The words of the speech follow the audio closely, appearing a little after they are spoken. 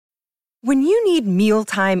When you need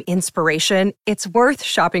mealtime inspiration, it's worth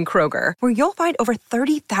shopping Kroger, where you'll find over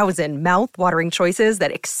 30,000 mouth-watering choices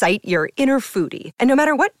that excite your inner foodie. And no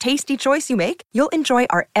matter what tasty choice you make, you'll enjoy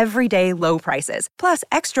our everyday low prices, plus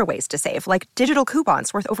extra ways to save, like digital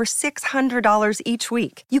coupons worth over $600 each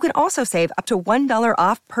week. You can also save up to $1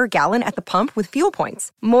 off per gallon at the pump with fuel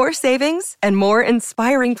points. More savings and more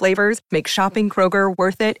inspiring flavors make shopping Kroger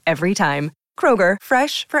worth it every time. Kroger,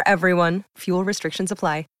 fresh for everyone. Fuel restrictions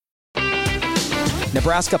apply.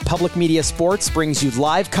 Nebraska Public Media Sports brings you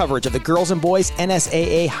live coverage of the girls and boys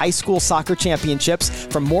NSAA High School Soccer Championships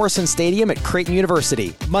from Morrison Stadium at Creighton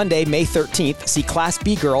University. Monday, May 13th, see Class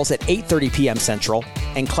B girls at 8:30 p.m. Central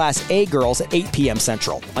and Class A girls at 8 p.m.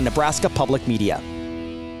 Central on Nebraska Public Media.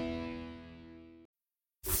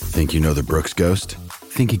 Think you know the Brooks Ghost?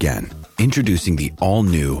 Think again. Introducing the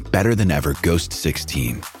all-new, better-than-ever Ghost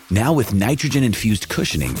 16. Now with nitrogen-infused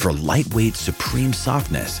cushioning for lightweight, supreme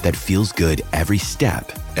softness that feels good every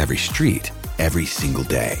step, every street, every single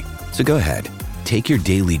day. So go ahead, take your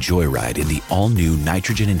daily joyride in the all-new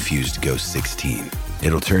nitrogen-infused Ghost 16.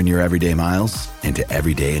 It'll turn your everyday miles into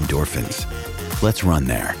everyday endorphins. Let's run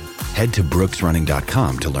there. Head to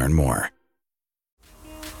brooksrunning.com to learn more.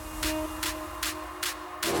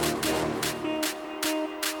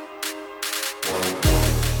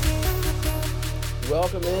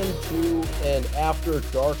 Welcome into an After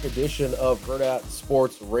Dark edition of Hurrdat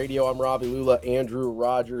Sports Radio. I'm Robbie Lula. Andrew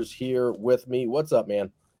Rogers here with me. What's up, man?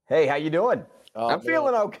 Hey, how you doing? I'm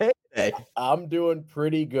feeling okay today. I'm doing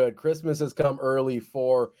pretty good. Christmas has come early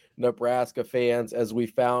for Nebraska fans, as we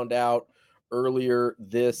found out earlier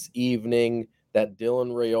this evening that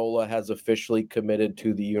Dylan Raiola has officially committed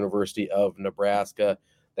to the University of Nebraska.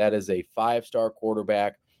 That is a five-star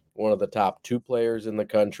quarterback, one of the top two players in the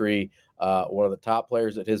country. One of the top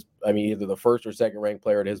players at either the first or second ranked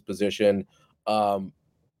player at his position.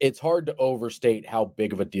 It's hard to overstate how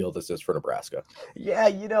big of a deal this is for Nebraska.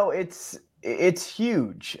 Yeah, it's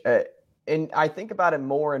huge. And I think about it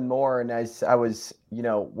more and more. And as I was,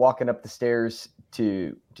 walking up the stairs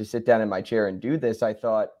to sit down in my chair and do this, I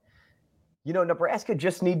thought, Nebraska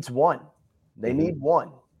just needs one. They need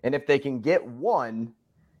one. And if they can get one,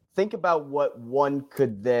 think about what one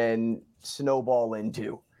could then snowball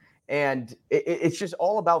into. And it's just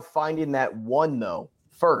all about finding that one, though,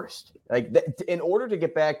 first. In order to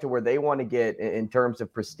get back to where they want to get in terms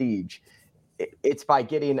of prestige, it's by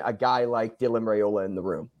getting a guy like Dylan Raiola in the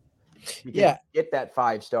room. Get that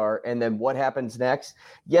five-star, and then what happens next?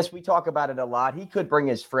 Yes, we talk about it a lot. He could bring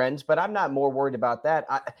his friends, but I'm not more worried about that.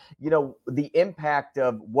 The impact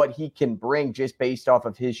of what he can bring just based off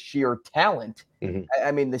of his sheer talent. Mm-hmm.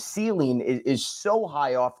 I mean, the ceiling is so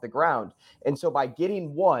high off the ground. And so by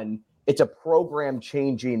getting one, it's a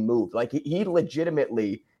program-changing move. Like he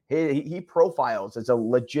legitimately, he profiles as a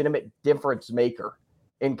legitimate difference maker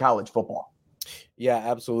in college football. Yeah,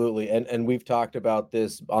 absolutely. And we've talked about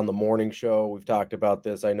this on the morning show. We've talked about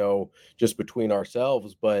this, I know, just between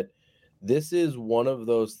ourselves, but this is one of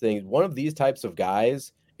those things, one of these types of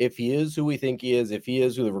guys, if he is who we think he is, if he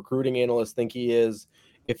is who the recruiting analysts think he is,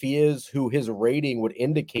 if he is who his rating would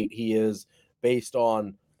indicate he is based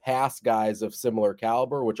on past guys of similar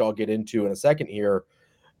caliber, which I'll get into in a second here,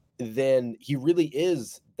 then he really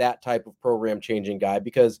is that type of program-changing guy,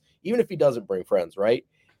 because even if he doesn't bring friends, right?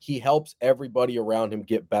 He helps everybody around him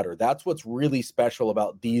get better. That's what's really special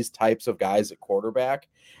about these types of guys at quarterback.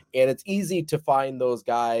 And it's easy to find those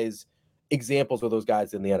guys, examples of those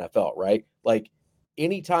guys in the NFL, right? Like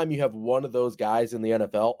anytime you have one of those guys in the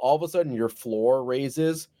NFL, all of a sudden your floor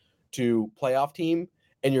raises to playoff team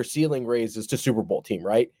and your ceiling raises to Super Bowl team,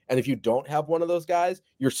 right? And if you don't have one of those guys,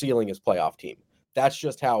 your ceiling is playoff team. That's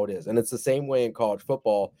just how it is. And it's the same way in college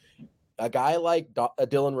football. A guy like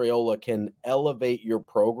Dylan Raiola can elevate your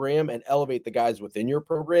program and elevate the guys within your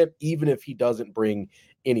program, even if he doesn't bring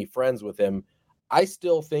any friends with him. I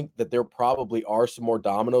still think that there probably are some more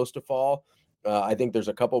dominoes to fall. I think there's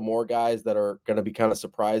a couple more guys that are going to be kind of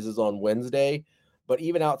surprises on Wednesday. But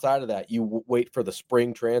even outside of that, you wait for the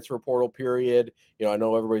spring transfer portal period. I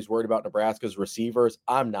know everybody's worried about Nebraska's receivers.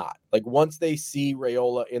 I'm not. Like, once they see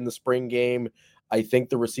Raiola in the spring game, I think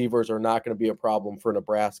the receivers are not going to be a problem for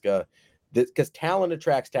Nebraska, because talent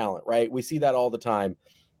attracts talent, right? We see that all the time.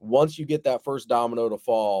 Once you get that first domino to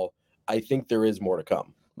fall, I think there is more to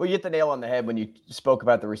come. Well, you hit the nail on the head when you spoke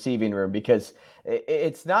about the receiving room, because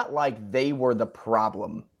it's not like they were the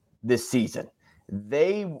problem this season.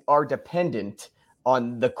 They are dependent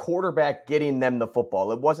on the quarterback getting them the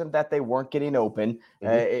football. It wasn't that they weren't getting open.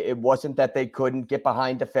 It wasn't that they couldn't get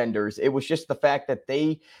behind defenders. It was just the fact that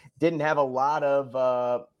they didn't have a lot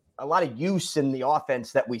of use in the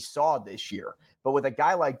offense that we saw this year. But with a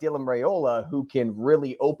guy like Dylan Raiola, who can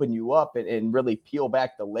really open you up and really peel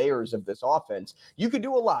back the layers of this offense, you can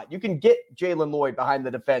do a lot. You can get Jalen Lloyd behind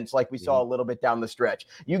the defense like we saw a little bit down the stretch.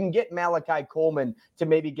 You can get Malachi Coleman to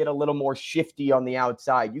maybe get a little more shifty on the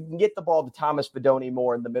outside. You can get the ball to Thomas Fidone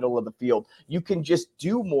more in the middle of the field. You can just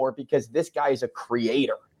do more because this guy is a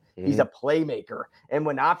creator. He's a playmaker. And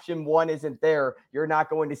when option one isn't there, you're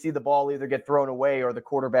not going to see the ball either get thrown away or the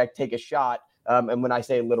quarterback take a shot. And when I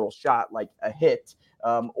say a literal shot, like a hit,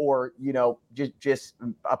 or, just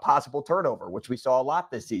a possible turnover, which we saw a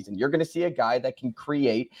lot this season. You're going to see a guy that can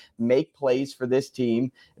create, make plays for this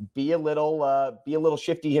team, be a little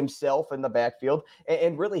shifty himself in the backfield,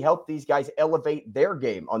 and really help these guys elevate their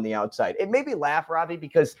game on the outside. It made me laugh, Robbie,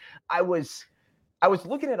 because I was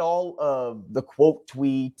looking at all of the quote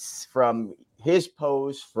tweets from his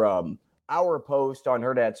post, from our post on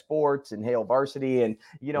Hurrdat Sports and Hail Varsity. And,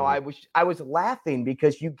 I was laughing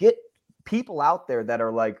because you get people out there that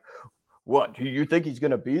are like, what, do you think he's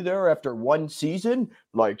going to be there after one season?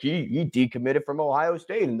 Like he decommitted from Ohio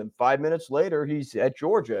State, and then 5 minutes later he's at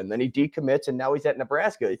Georgia, and then he decommits, and now he's at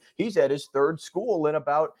Nebraska. He's at his third school in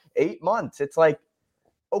about 8 months. It's like,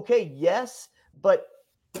 okay, yes, but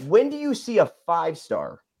when do you see a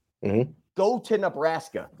 5-star go to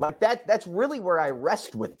Nebraska? Like that's really where I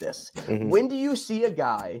rest with this. When do you see a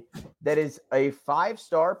guy that is a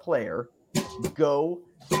 5-star player go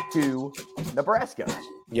to Nebraska?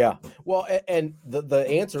 Yeah. Well, and the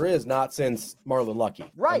answer is not since Marlon Lucky.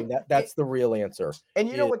 Right. I mean, that's the real answer. And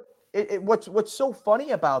you know what? What's so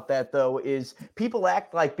funny about that, though, is people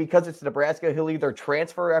act like because it's Nebraska, he'll either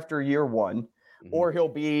transfer after year one, or he'll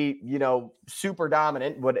be, super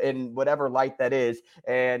dominant in whatever light that is,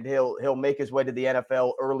 and he'll make his way to the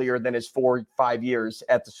NFL earlier than his 4-5 years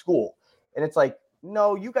at the school. And it's like,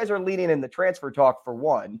 no, you guys are leading in the transfer talk for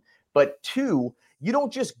one, but two, you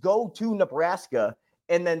don't just go to Nebraska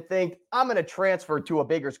and then think, I'm going to transfer to a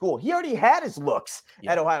bigger school. He already had his looks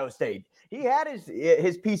at Ohio State. He had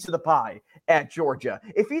his piece of the pie at Georgia.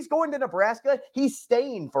 If he's going to Nebraska, he's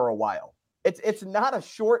staying for a while. It's not a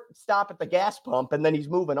short stop at the gas pump and then he's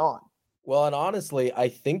moving on. Well, and honestly, I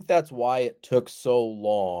think that's why it took so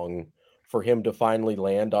long for him to finally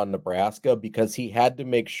land on Nebraska, because he had to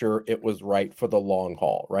make sure it was right for the long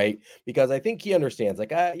haul, right? Because I think he understands,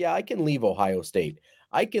 like, I can leave Ohio State.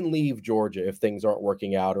 I can leave Georgia if things aren't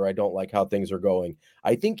working out or I don't like how things are going.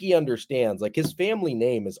 I think he understands, like, his family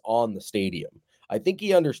name is on the stadium. I think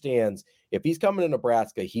he understands if he's coming to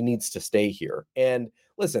Nebraska, he needs to stay here. And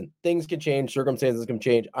listen, things can change, circumstances can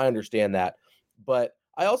change. I understand that. But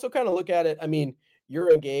I also kind of look at it, I mean,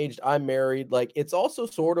 you're engaged, I'm married. Like, it's also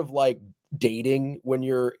sort of like dating when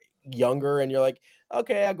you're younger and you're like,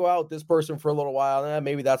 okay, I go out with this person for a little while.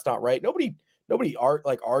 Maybe that's not right. Nobody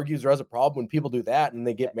argues or has a problem when people do that and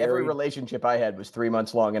they get married. Every relationship I had was 3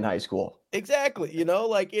 months long in high school. Exactly.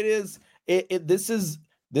 Like this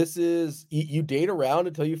is you date around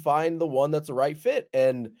until you find the one that's the right fit.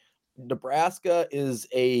 And Nebraska is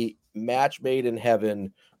a match made in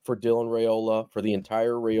heaven for Dylan Raiola, for the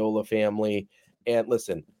entire Raiola family. And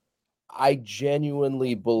listen, I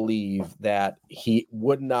genuinely believe that he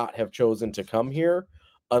would not have chosen to come here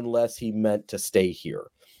unless he meant to stay here.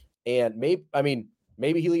 And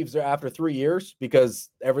maybe he leaves there after 3 years because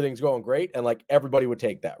everything's going great, and like everybody would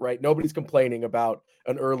take that, right? Nobody's complaining about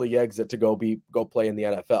an early exit to go play in the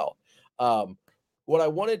NFL. What I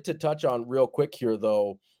wanted to touch on real quick here,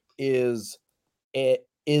 though, is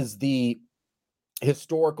the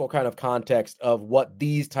historical kind of context of what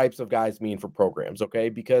these types of guys mean for programs, okay?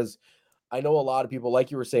 Because I know a lot of people,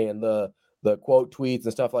 like you were saying, the quote tweets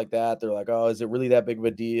and stuff like that, they're like, oh, is it really that big of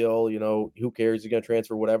a deal? Who cares? You're going to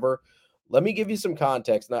transfer, whatever. Let me give you some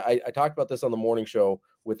context. And I talked about this on the morning show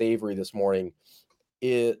with Avery this morning.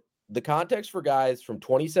 The context for guys from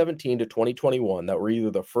 2017 to 2021 that were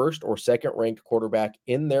either the first or second ranked quarterback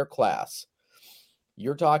in their class,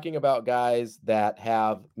 you're talking about guys that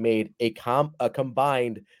have made a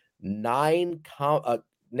combined 9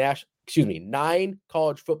 college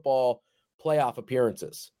football playoff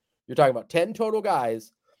appearances. You're talking about 10 total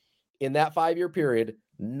guys in that 5-year period,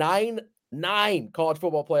 9 college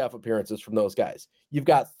football playoff appearances from those guys. You've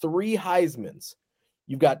got 3 Heismans.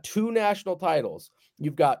 You've got 2 national titles.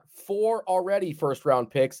 You've got 4 already first-round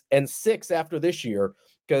picks and 6 after this year,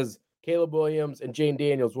 because Caleb Williams and Jane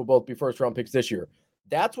Daniels will both be first-round picks this year.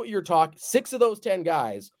 That's what you're talking. 6 of those 10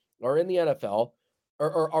 guys are in the NFL,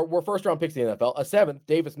 or were first-round picks in the NFL. A 7th,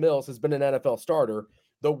 Davis Mills, has been an NFL starter.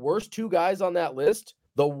 The worst 2 guys on that list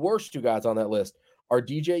are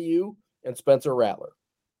DJU and Spencer Rattler.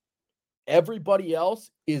 Everybody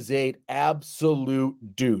else is an absolute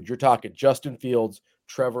dude. You're talking Justin Fields,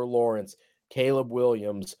 Trevor Lawrence, Caleb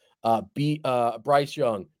Williams, Bryce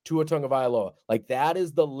Young, Tua Tagovailoa. Like, that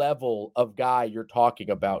is the level of guy you're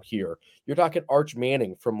talking about here. You're talking Arch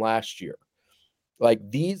Manning from last year. Like,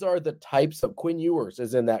 these are the types of Quinn Ewers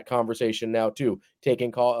is in that conversation now too,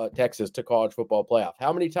 taking Texas to college football playoff.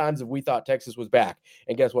 How many times have we thought Texas was back?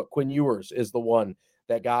 And guess what? Quinn Ewers is the one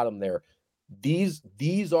that got him there. These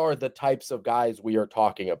are the types of guys we are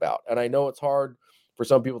talking about. And I know it's hard for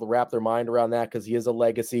some people to wrap their mind around that because he is a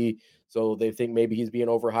legacy. So they think maybe he's being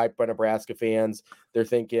overhyped by Nebraska fans. They're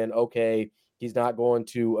thinking, okay, he's not going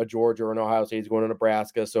to a Georgia or an Ohio State. He's going to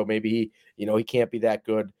Nebraska. So maybe he can't be that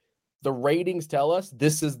good. The ratings tell us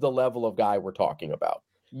this is the level of guy we're talking about.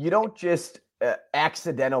 You don't just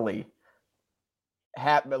accidentally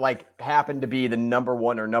happen to be the number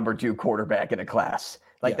 1 or number 2 quarterback in a class.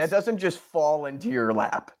 Like, yes. That doesn't just fall into your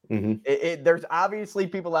lap. Mm-hmm. There's obviously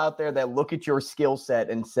people out there that look at your skill set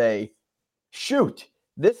and say, shoot,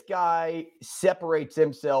 this guy separates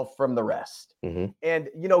himself from the rest. Mm-hmm. And,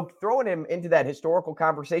 throwing him into that historical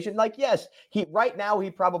conversation, like, yes, right now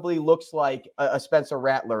he probably looks like a Spencer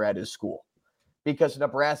Rattler at his school because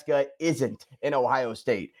Nebraska isn't an Ohio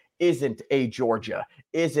State, isn't a Georgia,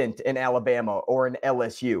 isn't an Alabama or an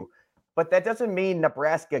LSU. But that doesn't mean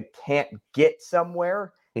Nebraska can't get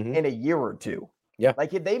somewhere in a year or two. Yeah.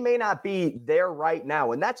 Like, they may not be there right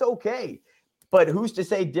now, and that's okay. But who's to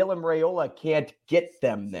say Dylan Raiola can't get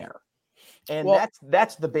them there? And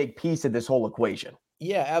that's the big piece of this whole equation.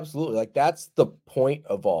 Yeah, absolutely. Like, that's the point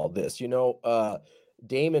of all this.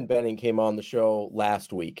 Damon Benning came on the show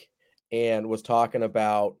last week and was talking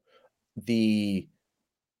about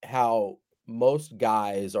how most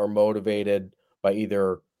guys are motivated by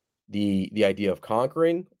either the idea of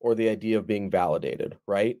conquering or the idea of being validated,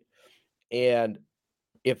 right? And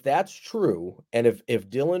if that's true, and if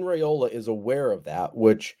Dylan Raiola is aware of that,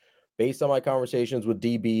 which based on my conversations with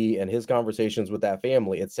DB and his conversations with that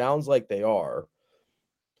family, it sounds like they are,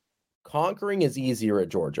 conquering is easier at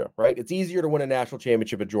Georgia, right? It's easier to win a national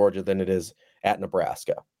championship at Georgia than it is at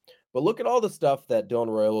Nebraska. But look at all the stuff that Dylan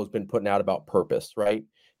Raiola has been putting out about purpose, right?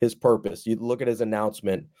 His purpose. You look at his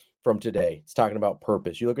announcement from today. It's talking about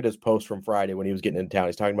purpose. You look at his post from Friday when he was getting in town.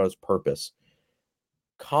 He's talking about his purpose.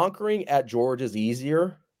 Conquering at Georgia is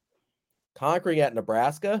easier. Conquering at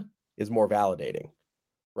Nebraska is more validating,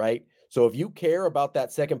 right? So if you care about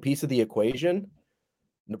that second piece of the equation,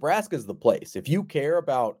 Nebraska is the place. If you care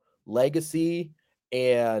about legacy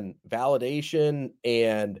and validation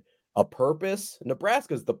and a purpose,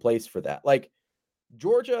 Nebraska is the place for that. Like,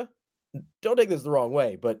 Georgia, don't take this the wrong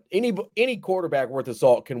way, but any quarterback worth of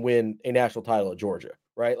salt can win a national title at Georgia,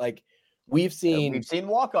 right? Like, we've seen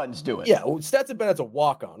walk-ons do it. Yeah, Stetson Bennett's a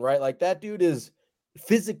walk-on, right? Like, that dude is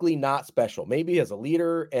physically not special. Maybe as a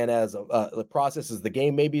leader and as the process is the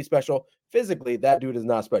game may be special. Physically, that dude is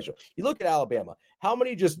not special. You look at Alabama. How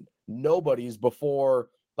many just nobodies before,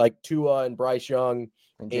 like, Tua and Bryce Young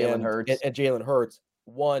and Jalen Hurts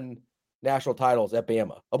won national titles at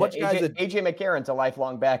Bama? A bunch of guys that AJ McCarron's a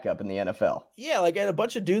lifelong backup in the NFL. Yeah, like, and a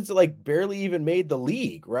bunch of dudes that, like, barely even made the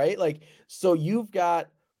league, right? Like, so you can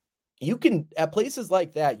at places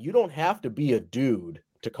like that, you don't have to be a dude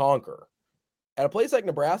to conquer. At a place like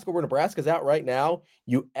Nebraska, where Nebraska's at right now,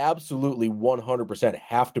 you absolutely 100%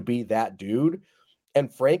 have to be that dude.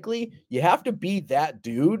 And frankly, you have to be that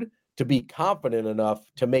dude to be confident enough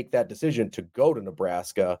to make that decision to go to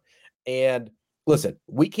Nebraska. And listen,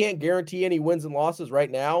 we can't guarantee any wins and losses right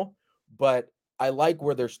now, but I like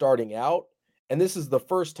where they're starting out. And this is the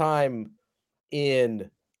first time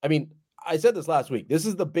I said this last week, this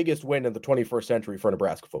is the biggest win in the 21st century for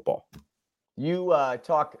Nebraska football. You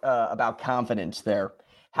talk about confidence there.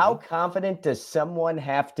 How confident does someone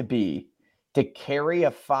have to be to carry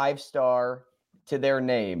a 5-star to their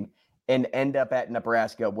name and end up at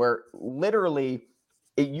Nebraska, where literally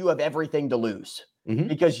you have everything to lose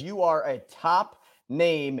because you are a top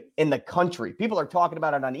name in the country? People are talking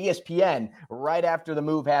about it on ESPN right after the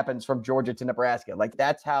move happens from Georgia to Nebraska. Like,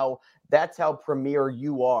 that's how premier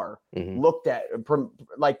you are looked at.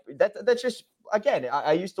 Like, that's just, again,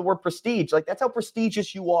 I use the word prestige. Like, that's how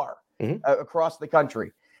prestigious you are across the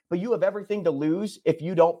country. But you have everything to lose if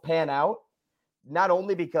you don't pan out, not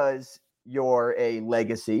only because you're a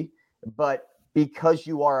legacy, but because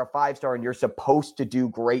you are a 5-star and you're supposed to do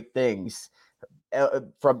great things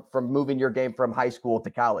from moving your game from high school to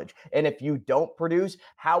college. And if you don't produce,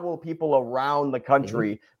 how will people around the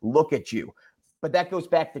country look at you? But that goes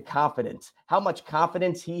back to confidence. How much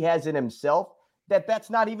confidence he has in himself that's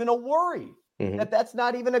not even a worry. That's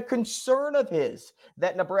not even a concern of his,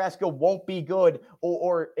 that Nebraska won't be good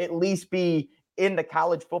or at least be in the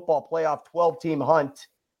college football playoff 12-team hunt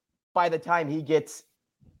by the time he gets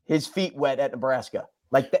his feet wet at Nebraska.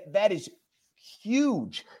 Like that is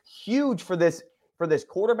huge for this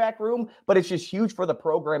quarterback room, but it's just huge for the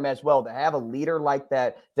program as well to have a leader like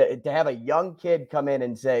that, to have a young kid come in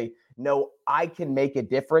and say, no, I can make a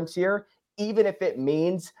difference here, even if it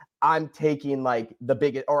means I'm taking like the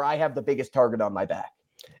biggest, or I have the biggest target on my back.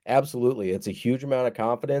 Absolutely. It's a huge amount of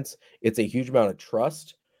confidence. It's a huge amount of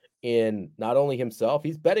trust in not only himself,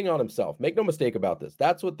 he's betting on himself. Make no mistake about this.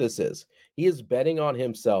 That's what this is. He is betting on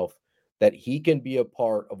himself that he can be a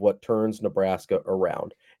part of what turns Nebraska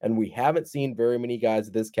around. And we haven't seen very many guys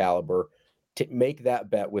of this caliber to make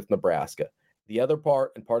that bet with Nebraska. The other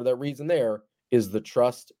part, and part of that reason there, is the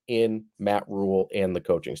trust in Matt Rule and the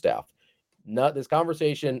coaching staff. Not this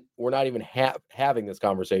conversation, we're not even having this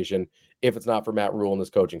conversation if it's not for Matt Rule and his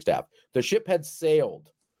coaching staff. The ship had sailed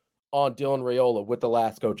on Dylan Raiola with the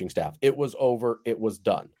last coaching staff. It was over. It was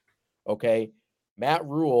done. Okay. Matt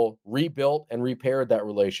Rule rebuilt and repaired that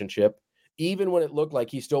relationship, even when it looked like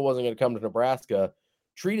he still wasn't going to come to Nebraska,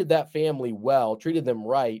 treated that family well, treated them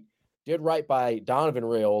right, did right by Donovan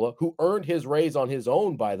Raiola, who earned his raise on his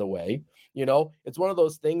own, by the way. You know, it's one of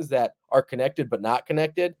those things that are connected but not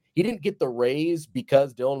connected. He didn't get the raise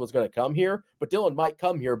because Dylan was going to come here, but Dylan might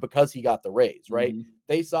come here because he got the raise, right? Mm-hmm.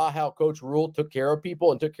 They saw how Coach Rule took care of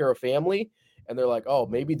people and took care of family, and they're like, oh,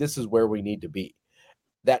 maybe this is where we need to be.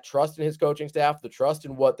 That trust in his coaching staff, the trust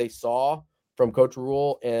in what they saw from Coach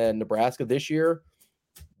Rule and Nebraska this year,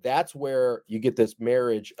 that's where you get this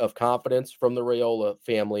marriage of confidence from the Raiola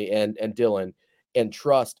family and Dylan, and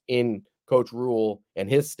trust in Coach Rule and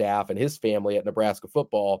his staff and his family at Nebraska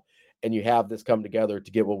football, and you have this come together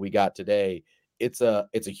to get what we got today. It's a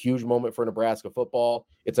huge moment for Nebraska football.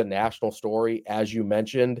 It's a national story, as you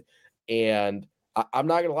mentioned, and I'm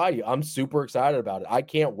not going to lie to you. I'm super excited about it. I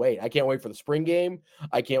can't wait. I can't wait for the spring game.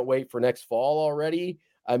 I can't wait for next fall already.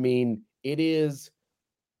 I mean, it is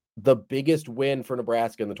the biggest win for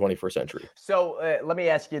Nebraska in the 21st century. So let me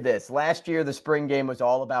ask you this. Last year, the spring game was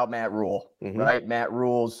all about Matt Rule, right? Matt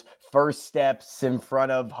Rule's first steps in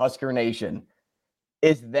front of Husker Nation.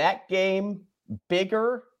 Is that game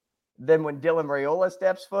bigger than when Dylan Raiola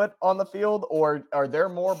steps foot on the field, or are there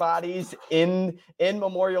more bodies in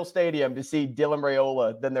Memorial Stadium to see Dylan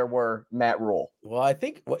Raiola than there were Matt Rule? Well, I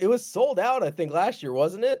think it was sold out, I think, last year,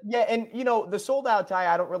 wasn't it? Yeah, and, you know, the sold out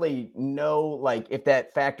tie, I don't really know, like, if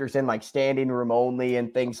that factors in, like, standing room only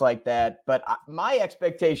and things like that, but my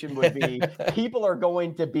expectation would be people are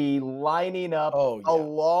going to be lining up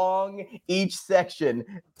along each section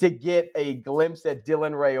to get a glimpse at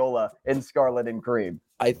Dylan Raiola in scarlet and cream.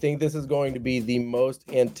 I think this is going to be the most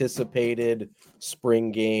anticipated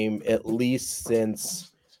spring game, at least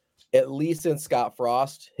since Scott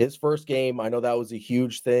Frost. His first game, I know that was a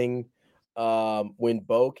huge thing. When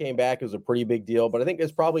Bo came back, it was a pretty big deal, but I think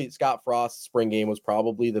it's probably Scott Frost's spring game was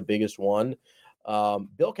probably the biggest one.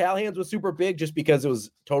 Bill Callahan's was super big just because it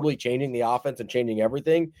was totally changing the offense and changing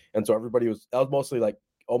everything. And so that was mostly like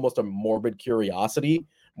almost a morbid curiosity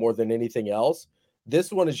more than anything else.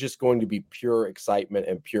 This one is just going to be pure excitement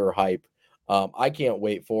and pure hype. I can't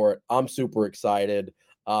wait for it. I'm super excited.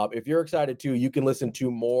 If you're excited too, you can listen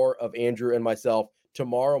to more of Andrew and myself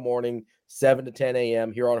tomorrow morning, 7 to 10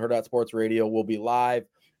 a.m. here on Hurrdat Sports Radio. We'll be live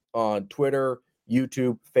on Twitter,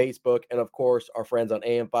 YouTube, Facebook, and of course, our friends on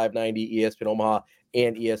AM 590, ESPN Omaha,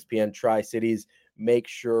 and ESPN Tri-Cities. Make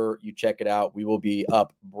sure you check it out. We will be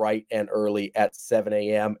up bright and early at 7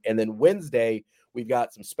 a.m. And then Wednesday, we've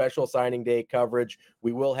got some special signing day coverage.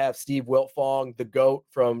 We will have Steve Wiltfong, the GOAT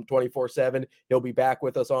from 24/7. He'll be back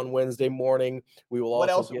with us on Wednesday morning. We will what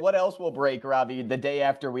else will break, Robbie, the day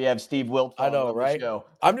after we have Steve Wiltfong? I know, right? Show.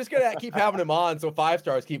 I'm just going to keep having him on so 5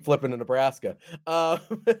 stars keep flipping to Nebraska. But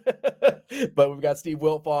we've got Steve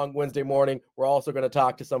Wiltfong Wednesday morning. We're also going to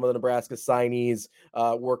talk to some of the Nebraska signees,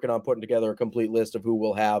 working on putting together a complete list of who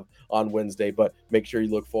we'll have on Wednesday. But make sure you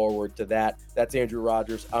look forward to that. That's Andrew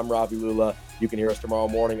Rogers. I'm Robbie Lula. You can hear us tomorrow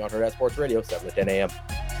morning on Hurrdat Sports Radio, 7 to 10 a.m.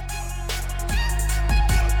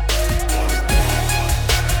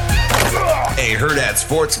 A Hurrdat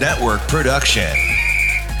Sports Network production.